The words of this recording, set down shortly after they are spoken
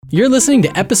You're listening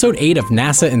to episode 8 of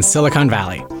NASA in Silicon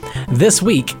Valley. This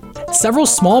week, several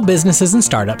small businesses and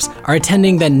startups are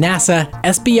attending the NASA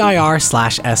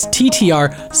SBIR/STTR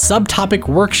subtopic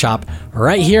workshop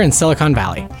right here in Silicon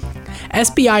Valley.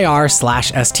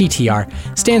 SBIR/STTR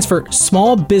stands for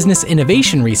Small Business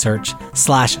Innovation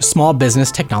Research/Small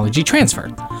Business Technology Transfer.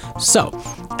 So,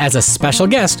 as a special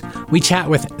guest, we chat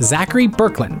with Zachary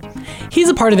Burkland. He's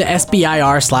a part of the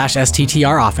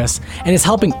SBIR/STTR office and is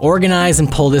helping organize and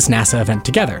pull this NASA event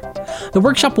together. The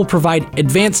workshop will provide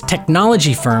advanced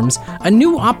technology firms a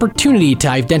new opportunity to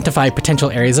identify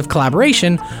potential areas of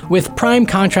collaboration with prime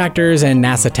contractors and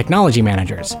NASA technology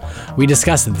managers. We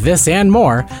discuss this and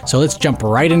more, so let's jump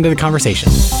right into the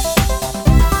conversation.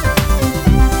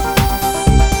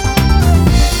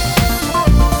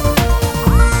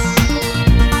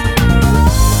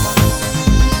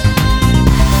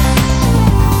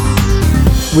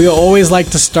 We always like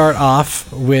to start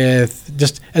off with,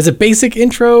 just as a basic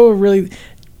intro, really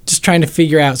just trying to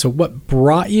figure out, so what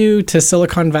brought you to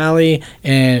Silicon Valley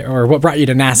or what brought you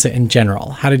to NASA in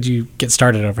general? How did you get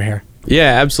started over here?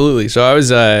 Yeah, absolutely. So I was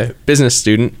a business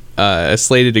student,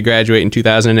 slated to graduate in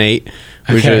 2008,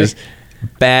 which was a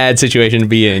bad situation to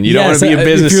be in. You don't want to be a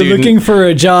business student. If you're looking for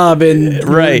a job in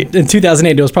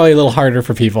 2008, it was probably a little harder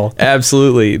for people.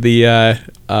 Absolutely. The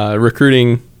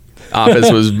recruiting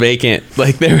office was vacant.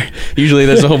 Like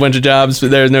there's a whole bunch of jobs, but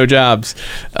there's no jobs.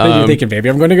 You're thinking, maybe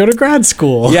I'm going to go to grad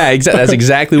school. Yeah, that's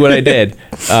exactly what I did.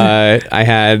 I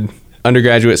had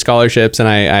undergraduate scholarships, and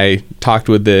I talked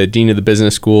with the dean of the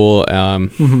business school.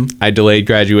 I delayed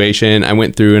graduation. I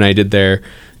went through and I did their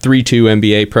 3-2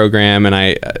 MBA program,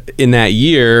 and in that a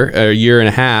year and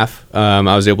a half, I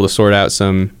was able to sort out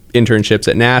some internships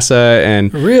at NASA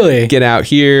and really get out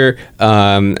here,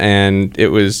 and it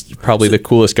was probably the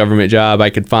coolest government job I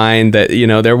could find. That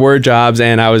there were jobs,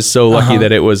 and I was so lucky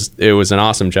that it was an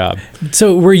awesome job.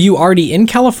 So were you already in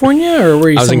California, or were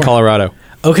you? I was in Colorado.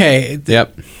 Okay.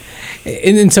 Yep.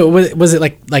 And so was it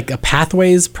like a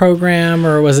Pathways program,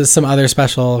 or was it some other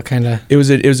special kind of? It was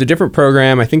a different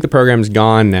program. I think the program's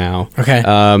gone now. Okay.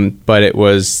 But it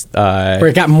was where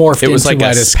it got morphed. It was into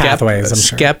like Pathways. A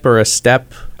SCEP or a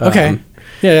STEP. Okay.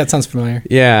 Yeah, that sounds familiar.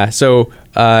 Yeah. So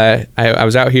I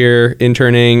was out here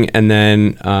interning, and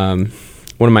then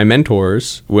one of my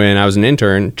mentors when I was an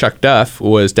intern, Chuck Duff,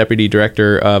 was deputy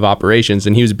director of operations,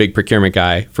 and he was a big procurement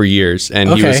guy for years. And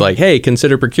he was like, hey,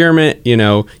 consider procurement.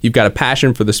 You've got a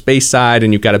passion for the space side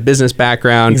and you've got a business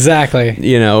background. Exactly.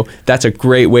 That's a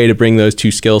great way to bring those two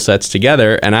skill sets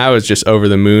together. And I was just over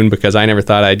the moon because I never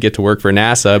thought I'd get to work for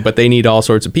NASA, but they need all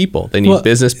sorts of people. They need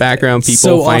business background people,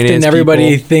 so finance often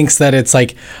everybody people. thinks that it's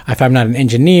like, if I'm not an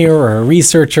engineer or a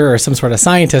researcher or some sort of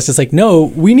scientist, it's like, no,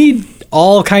 we need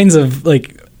all kinds of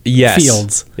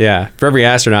fields. Yeah. For every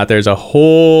astronaut, there's a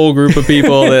whole group of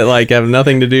people that have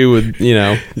nothing to do with,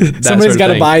 that somebody's got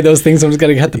to buy those things. Someone's got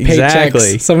to cut the paychecks.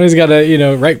 Exactly. Somebody's got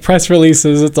to, write press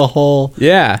releases. It's a whole,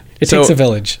 it takes a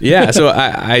village. Yeah. So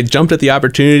I jumped at the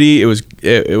opportunity. It was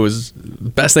the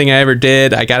best thing I ever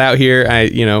did. I got out here. I,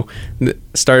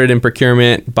 started in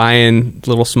procurement, buying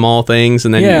little small things,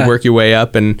 and then you work your way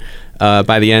up. And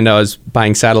by the end, I was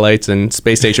buying satellites and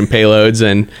space station payloads,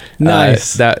 and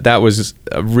nice. That was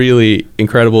a really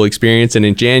incredible experience. And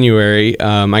in January,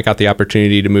 I got the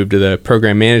opportunity to move to the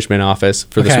program management office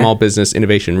for the Small Business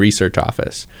Innovation Research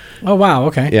Office. Oh, wow.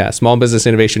 Okay. Yeah, Small Business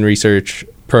Innovation Research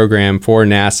program for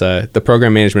NASA. The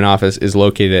program management office is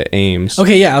located at Ames.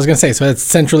 Okay, yeah, I was going to say, so it's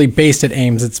centrally based at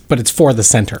Ames, but it's for the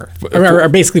center, or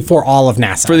basically for all of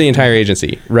NASA. For the entire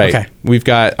agency, right. Okay. We've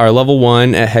got our level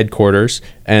 1 at headquarters,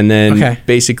 and then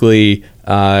basically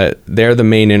they're the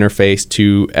main interface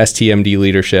to STMD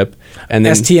leadership, and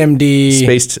then STMD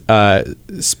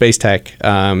Space Tech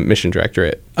Mission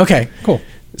Directorate. Okay, cool.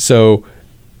 So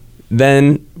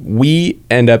then we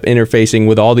end up interfacing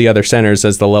with all the other centers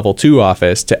as the level 2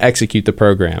 office to execute the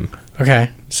program. Okay.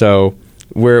 So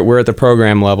we're at the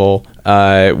program level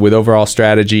with overall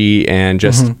strategy and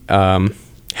just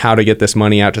how to get this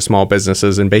money out to small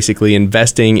businesses, and basically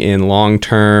investing in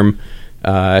long-term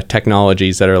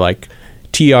technologies that are like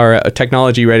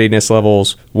technology readiness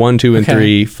levels 1, 2, and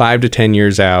 3, 5 to 10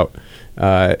 years out.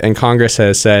 And Congress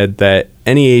has said that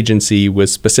any agency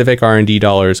with specific R&D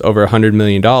dollars over $100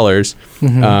 million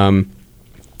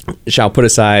shall put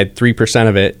aside 3%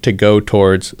 of it to go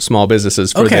towards small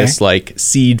businesses for this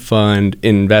seed fund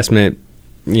investment,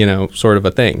 sort of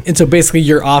a thing. And so basically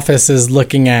your office is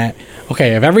looking at, of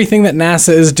everything that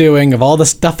NASA is doing, of all the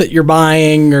stuff that you're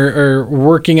buying or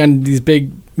working on these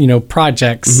big,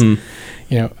 projects,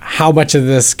 how much of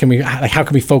this how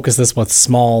can we focus this with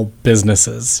small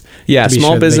businesses? Yeah,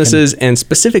 small businesses and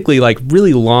specifically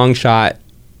really long shot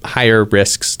higher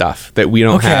risk stuff that we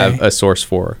don't have a source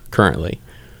for currently.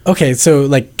 Okay, so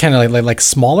like kind of like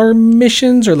smaller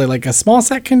missions or like a small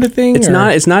sat kind of thing?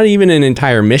 It's not even an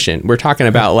entire mission. We're talking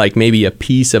about like maybe a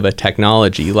piece of a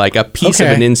technology, like a piece of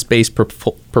an in-space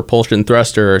propulsion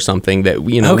thruster or something that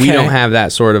we don't have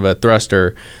that sort of a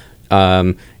thruster.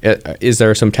 Is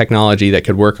there some technology that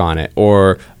could work on it,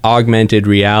 or augmented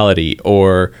reality,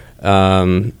 or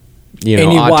any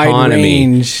autonomy? Wide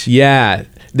range. Yeah.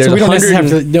 So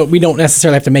we don't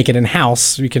necessarily have to make it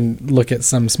in-house. We can look at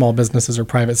some small businesses or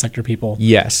private sector people.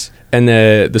 Yes. And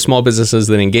the small businesses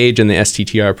that engage in the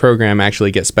STTR program actually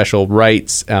get special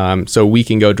rights. So we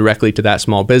can go directly to that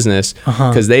small business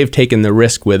because they've taken the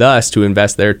risk with us to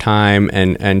invest their time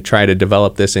and try to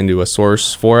develop this into a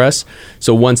source for us.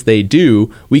 So once they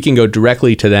do, we can go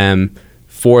directly to them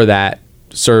for that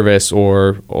service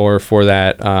or for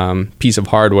that piece of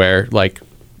hardware,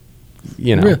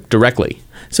 directly.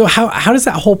 So how does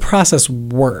that whole process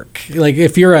work? Like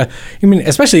if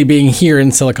especially being here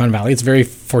in Silicon Valley, it's very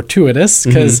fortuitous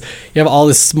because you have all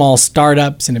this small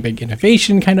startups and a big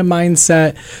innovation kind of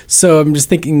mindset. So I'm just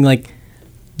thinking, like,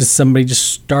 does somebody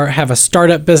just have a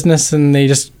startup business and they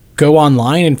just go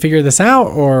online and figure this out,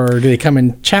 or do they come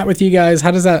and chat with you guys?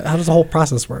 How does the whole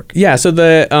process work? Yeah, so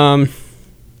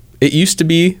it used to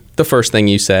be the first thing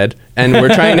you said, and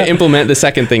we're trying to implement the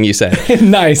second thing you said.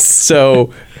 Nice.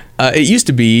 So it used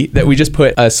to be that we just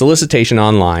put a solicitation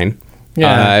online.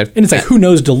 Yeah. And it's like, who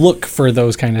knows to look for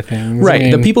those kind of things?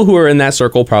 Right. The people who are in that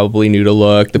circle probably knew to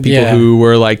look. The people who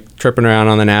were like tripping around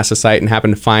on the NASA site and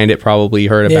happened to find it probably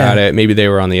heard about it. Maybe they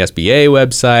were on the SBA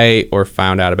website or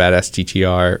found out about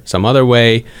STTR some other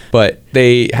way. But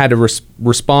they had to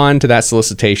respond to that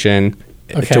solicitation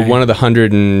to one of the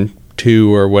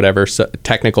 102 or whatever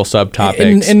technical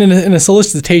subtopics. And in a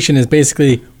solicitation is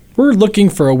basically, we're looking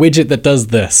for a widget that does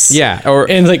this. Yeah.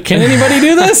 And like, can anybody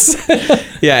do this?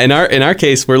 Yeah. In our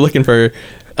case, we're looking for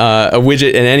a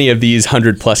widget in any of these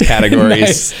 100+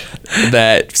 categories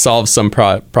that solves some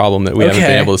problem that we haven't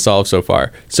been able to solve so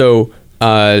far. So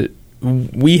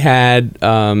we had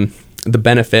the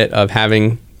benefit of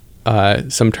having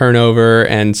some turnover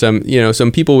and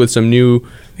some people with some new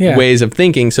ways of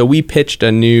thinking. So we pitched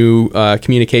a new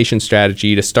communication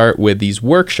strategy to start with these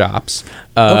workshops.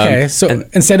 So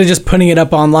instead of just putting it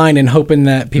up online and hoping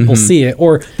that people see it,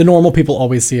 or the normal people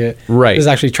always see it, is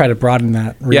actually try to broaden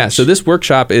that reach. Yeah, so this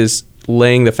workshop is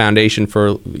laying the foundation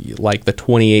for like the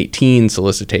 2018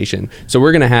 solicitation. So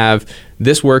we're going to have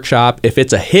this workshop. If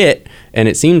it's a hit, and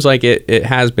it seems like it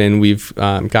has been, we've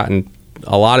gotten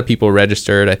a lot of people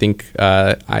registered. I think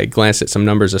I glanced at some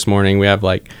numbers this morning. We have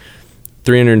like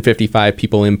 355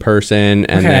 people in person,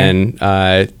 and then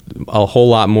a whole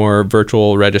lot more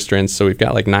virtual registrants. So we've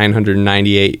got like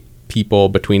 998 people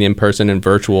between in person and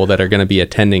virtual that are going to be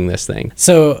attending this thing.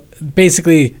 So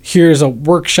basically, here's a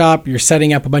workshop. You're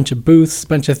setting up a bunch of booths, a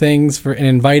bunch of things and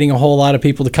inviting a whole lot of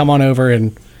people to come on over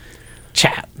and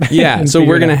chat. Yeah. So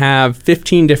we're going to have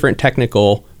 15 different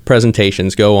technical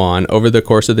presentations go on over the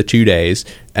course of the 2 days.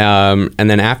 And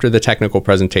then after the technical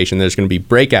presentation, there's going to be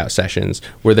breakout sessions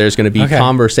where there's going to be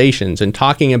conversations and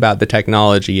talking about the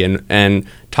technology and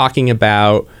talking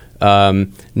about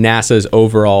NASA's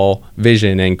overall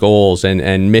vision and goals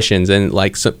and missions, and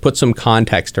put some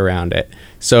context around it.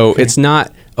 So it's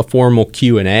not a formal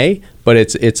Q&A, but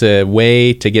it's a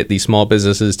way to get these small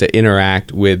businesses to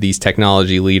interact with these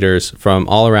technology leaders from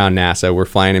all around NASA. We're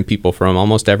flying in people from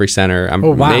almost every center,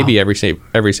 maybe every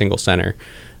single center.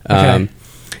 A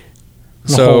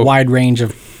whole wide range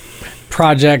of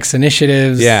projects,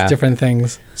 initiatives, different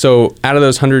things. So out of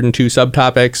those 102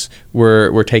 subtopics,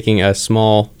 we're taking a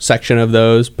small section of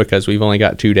those because we've only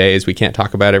got 2 days. We can't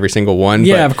talk about every single one.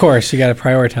 Yeah, of course. You got to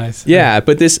prioritize. Yeah,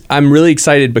 but I'm really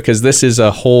excited because this is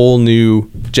a whole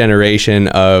new generation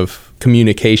of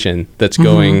communication that's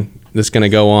going to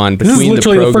go on between the program. This is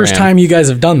literally the first time you guys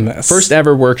have done this. First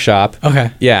ever workshop.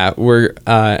 Okay. Yeah, we're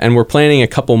planning a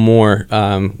couple more.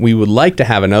 We would like to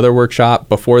have another workshop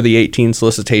before the 18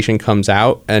 solicitation comes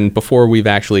out and before we've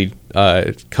actually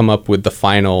come up with the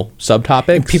final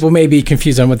subtopics. And people may be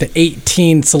confused on what the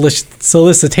 18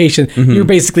 solicitation. You're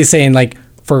basically saying like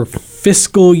for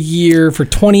fiscal year for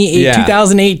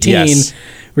 2018,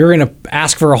 we were going to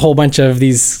ask for a whole bunch of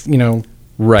these,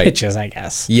 pitches, I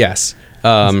guess. Yes.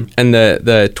 And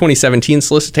the 2017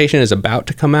 solicitation is about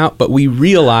to come out, but we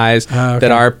realize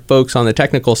that our folks on the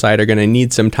technical side are going to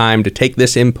need some time to take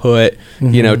this input,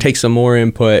 take some more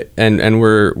input, and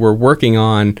we're working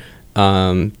on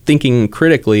thinking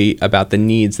critically about the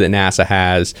needs that NASA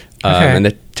has and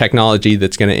the technology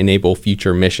that's going to enable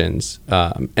future missions.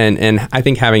 And I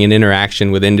think having an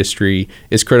interaction with industry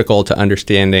is critical to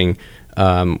understanding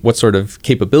what sort of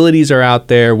capabilities are out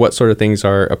there, what sort of things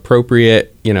are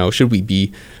appropriate.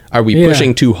 Are we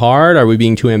pushing too hard? Are we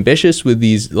being too ambitious with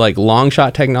these like long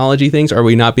shot technology things? Are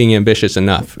we not being ambitious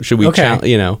enough? Should we,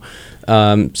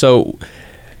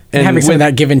 and having some of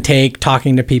that give and take,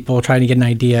 talking to people, trying to get an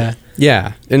idea.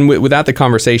 Yeah. And without the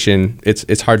conversation,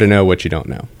 it's hard to know what you don't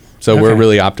know. So we're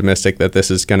really optimistic that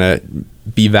this is going to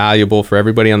be valuable for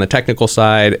everybody on the technical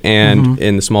side and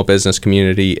in the small business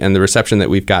community. And the reception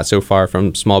that we've got so far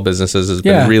from small businesses has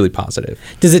been really positive.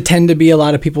 Does it tend to be a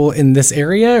lot of people in this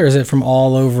area, or is it from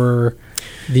all over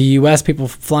the U.S., people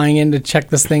flying in to check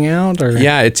this thing out? Or?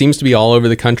 Yeah, it seems to be all over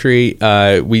the country.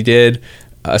 We did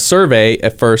a survey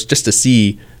at first just to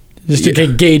see. Just to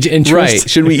gauge interest. Right.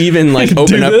 Should we even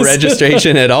open up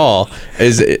registration at all?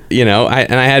 I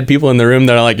had people in the room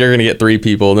that are like, you're going to get 3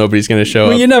 people. Nobody's going to show up.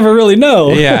 Well, you never really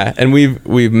know. Yeah. And we've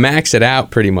maxed it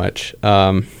out pretty much.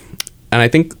 And I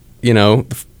think,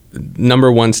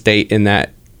 number one state in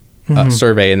that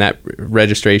survey and that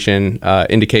registration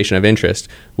indication of interest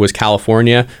was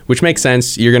California, which makes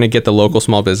sense. You're going to get the local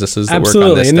small businesses that work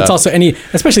on this and stuff. It's also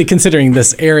especially considering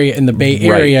this area in the Bay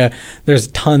Area, there's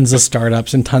tons of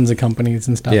startups and tons of companies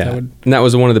and stuff. Yeah, and that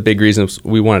was one of the big reasons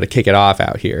we wanted to kick it off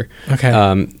out here. Okay.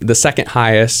 The second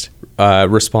highest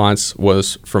response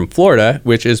was from Florida,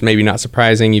 which is maybe not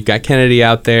surprising. You've got Kennedy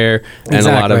out there and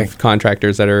a lot of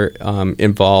contractors that are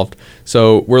involved.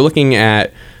 So we're looking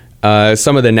at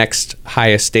some of the next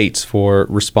highest states for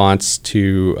response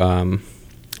to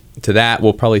that.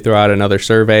 We'll probably throw out another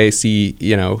survey, see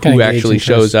who actually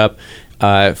shows up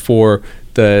for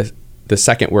the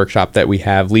second workshop that we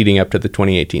have leading up to the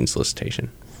 2018 solicitation.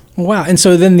 Wow. And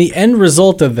so then the end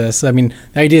result of this, I mean,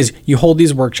 the idea is you hold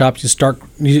these workshops,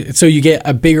 so you get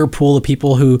a bigger pool of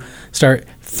people who start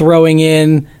throwing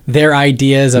in their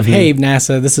ideas of, hey,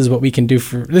 NASA, this is what we can do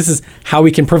this is how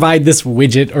we can provide this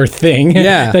widget or thing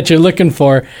that you're looking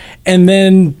for. And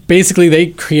then basically they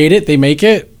create it, they make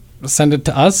it, send it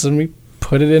to us, and we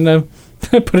put it in a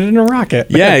rocket.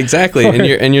 Yeah, exactly.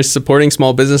 And you're supporting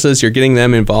small businesses. You're getting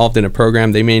them involved in a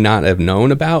program they may not have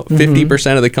known about.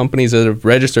 50% of the companies that have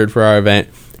registered for our event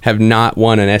have not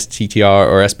won an STTR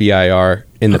or SBIR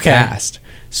in the past.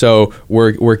 So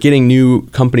we're getting new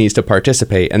companies to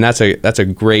participate, and that's a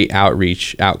great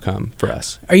outreach outcome for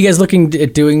us. Are you guys looking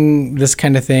at doing this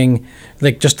kind of thing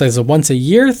like just as a once a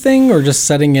year thing, or just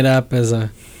setting it up as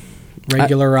a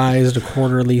regularized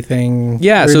quarterly thing?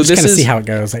 Yeah, so just kind of see how it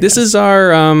goes. This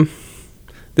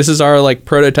is our like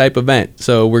prototype event.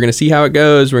 So we're going to see how it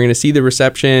goes. We're going to see the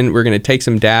reception. We're going to take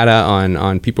some data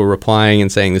on people replying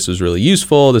and saying this was really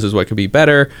useful. This is what could be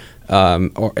better.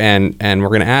 And we're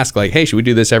going to ask like, hey, should we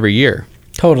do this every year?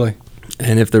 Totally.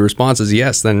 And if the response is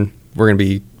yes, then we're going to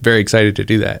be very excited to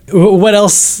do that. What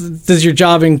else does your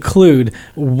job include?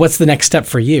 What's the next step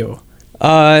for you?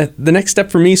 The next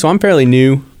step for me, so I'm fairly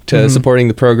new to supporting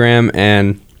the program,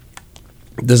 and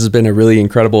this has been a really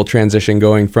incredible transition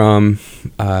going from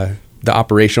the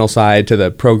operational side to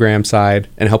the program side,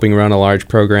 and helping run a large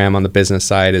program on the business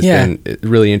side has been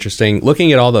really interesting.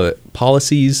 Looking at all the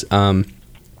policies,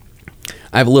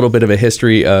 I have a little bit of a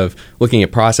history of looking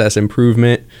at process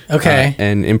improvement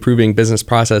and improving business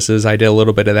processes. I did a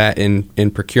little bit of that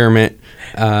in procurement.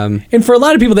 And for a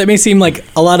lot of people, that may seem like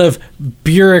a lot of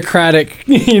bureaucratic,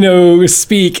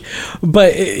 speak,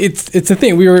 but it's a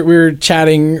thing. We were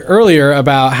chatting earlier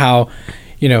about how,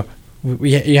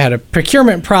 you had a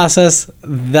procurement process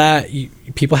that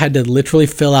people had to literally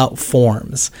fill out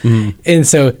forms. And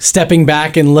so stepping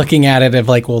back and looking at it of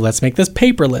like, well, let's make this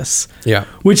paperless. Yeah.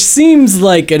 Which seems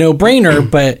like a no-brainer,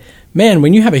 but man,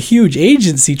 when you have a huge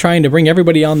agency trying to bring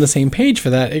everybody on the same page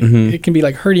for that, it can be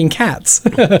like herding cats.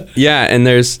 Yeah, and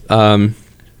there's,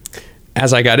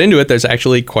 as I got into it, there's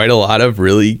actually quite a lot of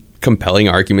really compelling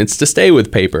arguments to stay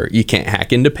with paper. You can't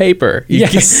hack into paper.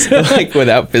 Like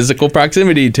without physical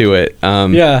proximity to it.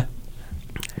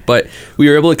 But we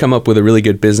were able to come up with a really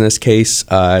good business case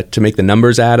to make the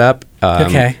numbers add up.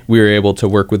 We were able to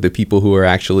work with the people who are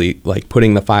actually like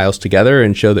putting the files together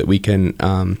and show that we can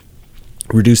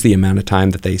reduce the amount of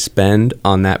time that they spend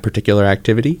on that particular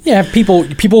activity. Yeah,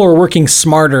 people are working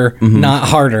smarter, not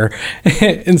harder.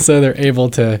 And so they're able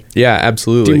to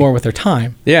absolutely do more with their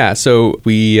time. Yeah, so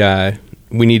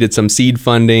we needed some seed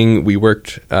funding. We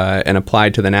worked and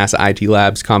applied to the NASA IT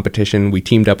Labs competition. We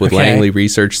teamed up with Langley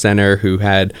Research Center, who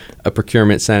had a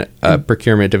procurement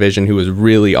division who was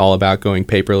really all about going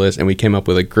paperless, and we came up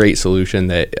with a great solution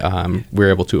that we were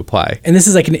able to apply. And this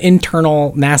is like an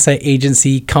internal NASA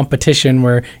agency competition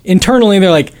where internally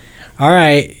they're like, all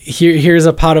right, here's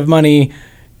a pot of money.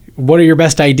 What are your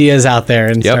best ideas out there?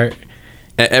 And start.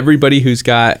 Everybody who's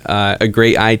got a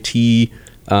great IT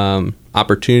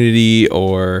opportunity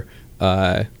or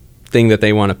thing that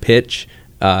they want to pitch,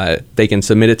 they can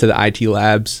submit it to the IT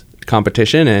Labs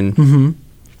competition and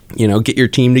get your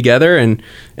team together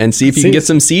and see if you can get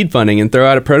some seed funding and throw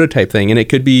out a prototype thing. And it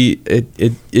could be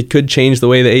it could change the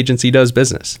way the agency does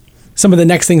business. Some of the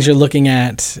next things you're looking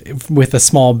at with a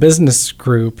small business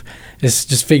group is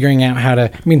just figuring out how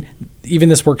to, even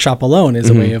this workshop alone is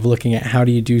a way of looking at how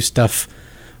do you do stuff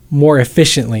more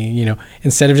efficiently,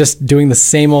 instead of just doing the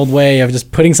same old way of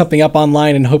just putting something up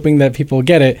online and hoping that people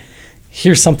get it.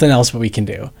 Here's something else what we can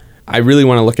do. I really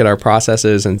want to look at our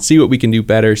processes and see what we can do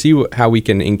better, see how we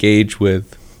can engage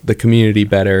with the community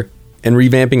better, and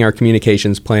revamping our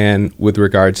communications plan with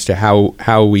regards to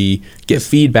how we get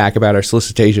feedback about our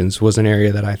solicitations was an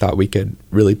area that I thought we could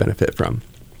really benefit from.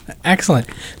 Excellent.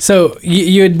 So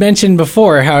you had mentioned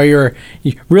before how you're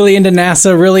really into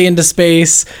NASA, really into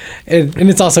space, and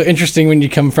it's also interesting when you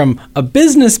come from a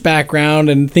business background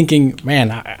and thinking,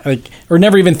 or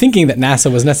never even thinking that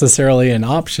NASA was necessarily an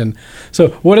option. So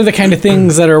what are the kind of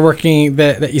things that are working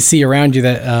that you see around you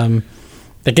that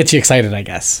gets you excited, I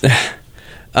guess?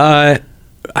 I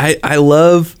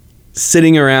love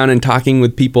sitting around and talking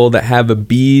with people that have a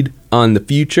bead on the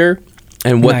future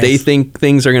and what they think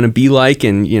things are going to be like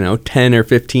in 10 or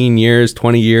 15 years,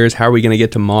 20 years. How are we going to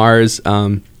get to Mars?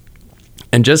 And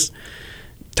just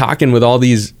talking with all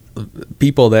these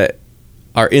people that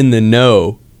are in the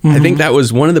know. I think that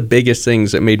was one of the biggest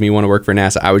things that made me want to work for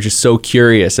NASA. I was just so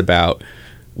curious about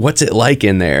what's it like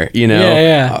in there,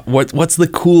 what's the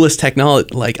coolest technology?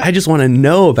 Like, I just want to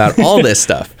know about all this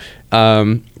stuff.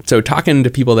 So talking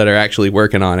to people that are actually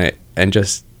working on it and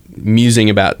just musing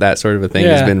about that sort of a thing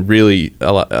has been really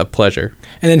a pleasure.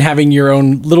 And then having your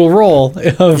own little role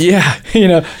of, you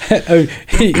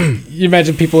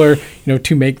imagine people are,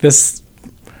 to make this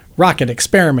rocket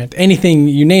experiment, anything,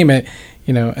 you name it,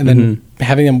 and then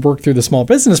having them work through the small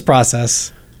business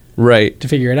process. Right. To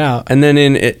figure it out. And then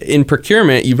in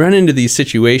procurement, you run into these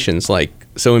situations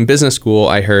so in business school,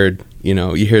 I heard, you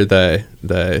hear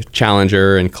the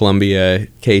Challenger and Columbia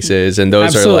cases, and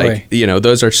those Absolutely. Are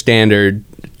those are standard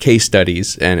case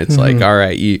studies, and it's all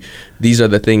right, these are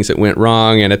the things that went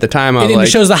wrong. And at the time, it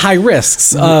shows the high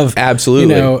risks of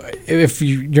absolutely, if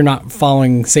you're not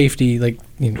following safety,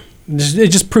 it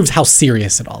just proves how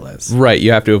serious it all is. Right.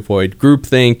 You have to avoid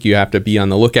groupthink. You have to be on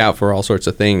the lookout for all sorts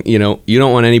of things. You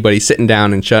don't want anybody sitting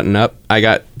down and shutting up. I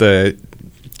got the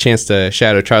chance to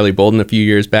shadow Charlie Bolden a few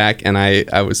years back, and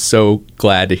I was so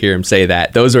glad to hear him say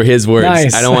that. Those are his words.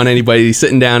 Nice. I don't want anybody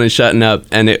sitting down and shutting up.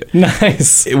 And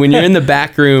when you're in the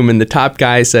back room and the top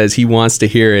guy says he wants to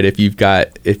hear it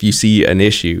if you see an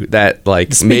issue, that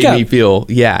made me feel,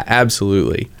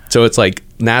 absolutely. So it's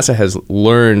NASA has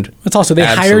learned. It's also, they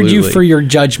hired you for your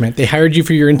judgment. They hired you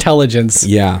for your intelligence.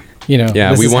 Yeah. We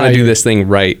want to do this thing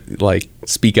right,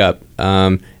 speak up.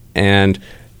 And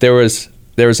there was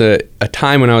a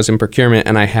time when I was in procurement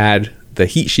and I had the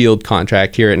heat shield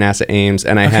contract here at NASA Ames,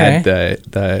 and I had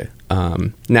the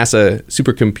NASA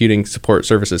Supercomputing Support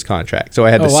Services contract. So I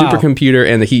had the supercomputer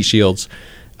and the heat shields.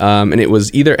 And it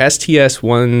was either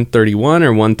STS-131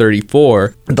 or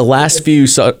 134, the last few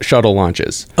shuttle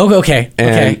launches. Oh, okay.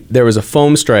 And there was a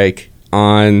foam strike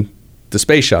on the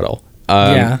space shuttle.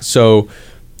 So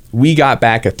we got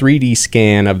back a 3D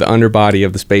scan of the underbody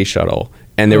of the space shuttle,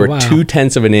 and there were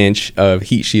 0.2 of an inch of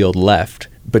heat shield left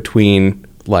between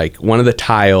one of the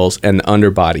tiles and the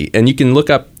underbody. And you can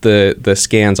look up the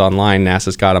scans online.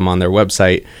 NASA's got them on their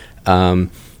website.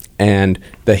 And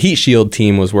the heat shield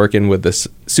team was working with the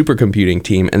supercomputing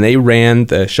team, and they ran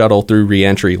the shuttle through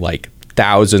reentry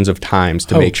thousands of times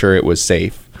to make sure it was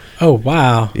safe. Oh,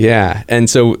 wow. Yeah. And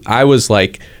so I was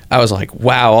like,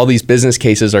 wow, all these business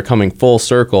cases are coming full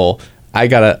circle. I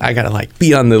gotta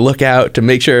be on the lookout to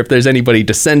make sure if there's anybody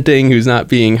dissenting who's not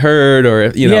being heard,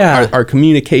 or our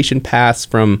communication paths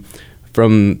from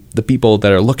the people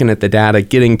that are looking at the data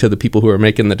getting to the people who are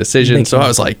making the decision. So I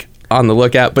was on the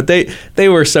lookout, but they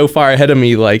were so far ahead of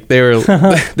me. They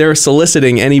were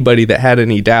soliciting anybody that had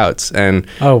any doubts, and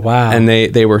and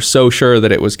they were so sure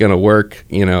that it was going to work.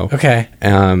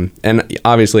 And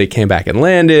obviously it came back and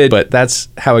landed, but that's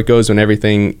how it goes when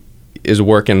everything is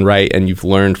working right and you've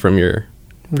learned from your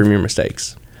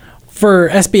mistakes. For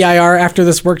SBIR, after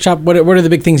this workshop, what are the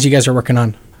big things you guys are working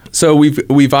on? So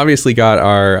we've obviously got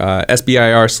our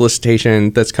SBIR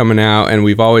solicitation that's coming out, and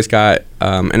we've always got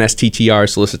an STTR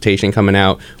solicitation coming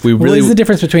out. What is the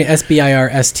difference between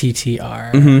SBIR,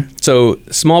 STTR? Mm-hmm. So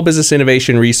Small Business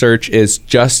Innovation Research is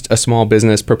just a small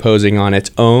business proposing on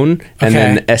its own, and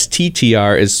then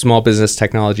STTR is Small Business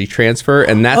Technology Transfer,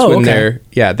 and that's when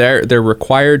they're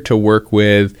required to work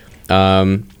with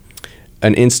an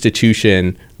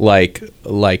institution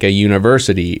like a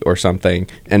university or something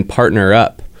and partner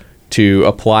up to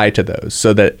apply to those,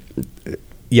 so that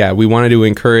we wanted to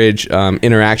encourage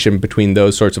interaction between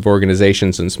those sorts of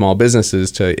organizations and small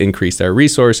businesses to increase their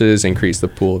resources, increase the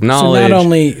pool of knowledge. So not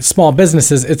only small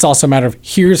businesses, it's also a matter of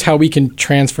here's how we can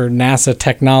transfer NASA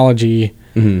technology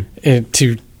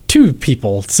to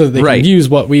people so they can use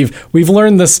what we've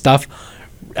learned this stuff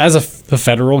as the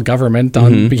federal government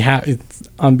on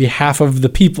behalf of the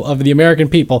people, of the American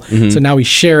people. So now we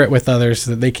share it with others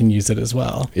so that they can use it as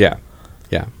well. Yeah.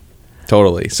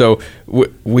 Totally. So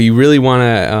we really want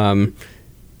to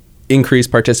increase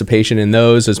participation in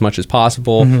those as much as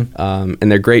possible.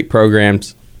 And they're great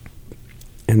programs,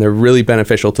 and they're really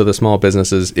beneficial to the small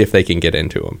businesses if they can get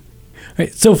into them.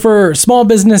 Right. So for small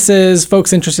businesses,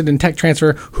 folks interested in tech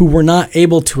transfer who were not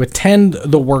able to attend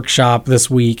the workshop this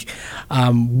week,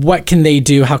 what can they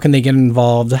do? How can they get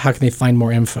involved? How can they find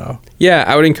more info? Yeah,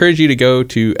 I would encourage you to go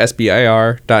to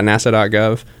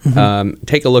SBIR.nasa.gov,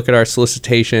 take a look at our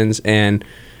solicitations, and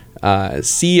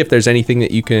see if there's anything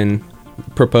that you can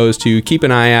propose to. Keep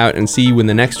an eye out and see when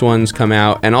the next ones come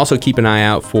out, and also keep an eye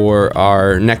out for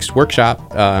our next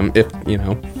workshop. If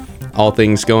all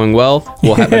things going well,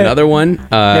 we'll have another one,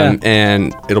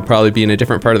 and it'll probably be in a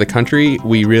different part of the country.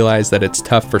 We realize that it's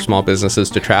tough for small businesses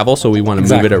to travel, so we want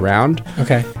to move it around.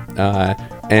 Okay.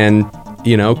 And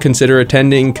consider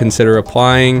attending, consider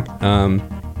applying,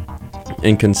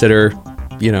 and consider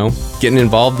getting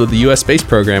involved with the U.S. space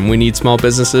program. We need small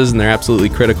businesses, and they're absolutely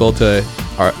critical to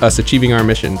us achieving our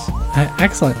missions.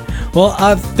 Excellent.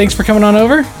 Well, thanks for coming on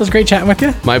over. It was great chatting with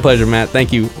you. My pleasure, Matt.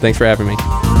 Thank you. Thanks for having me.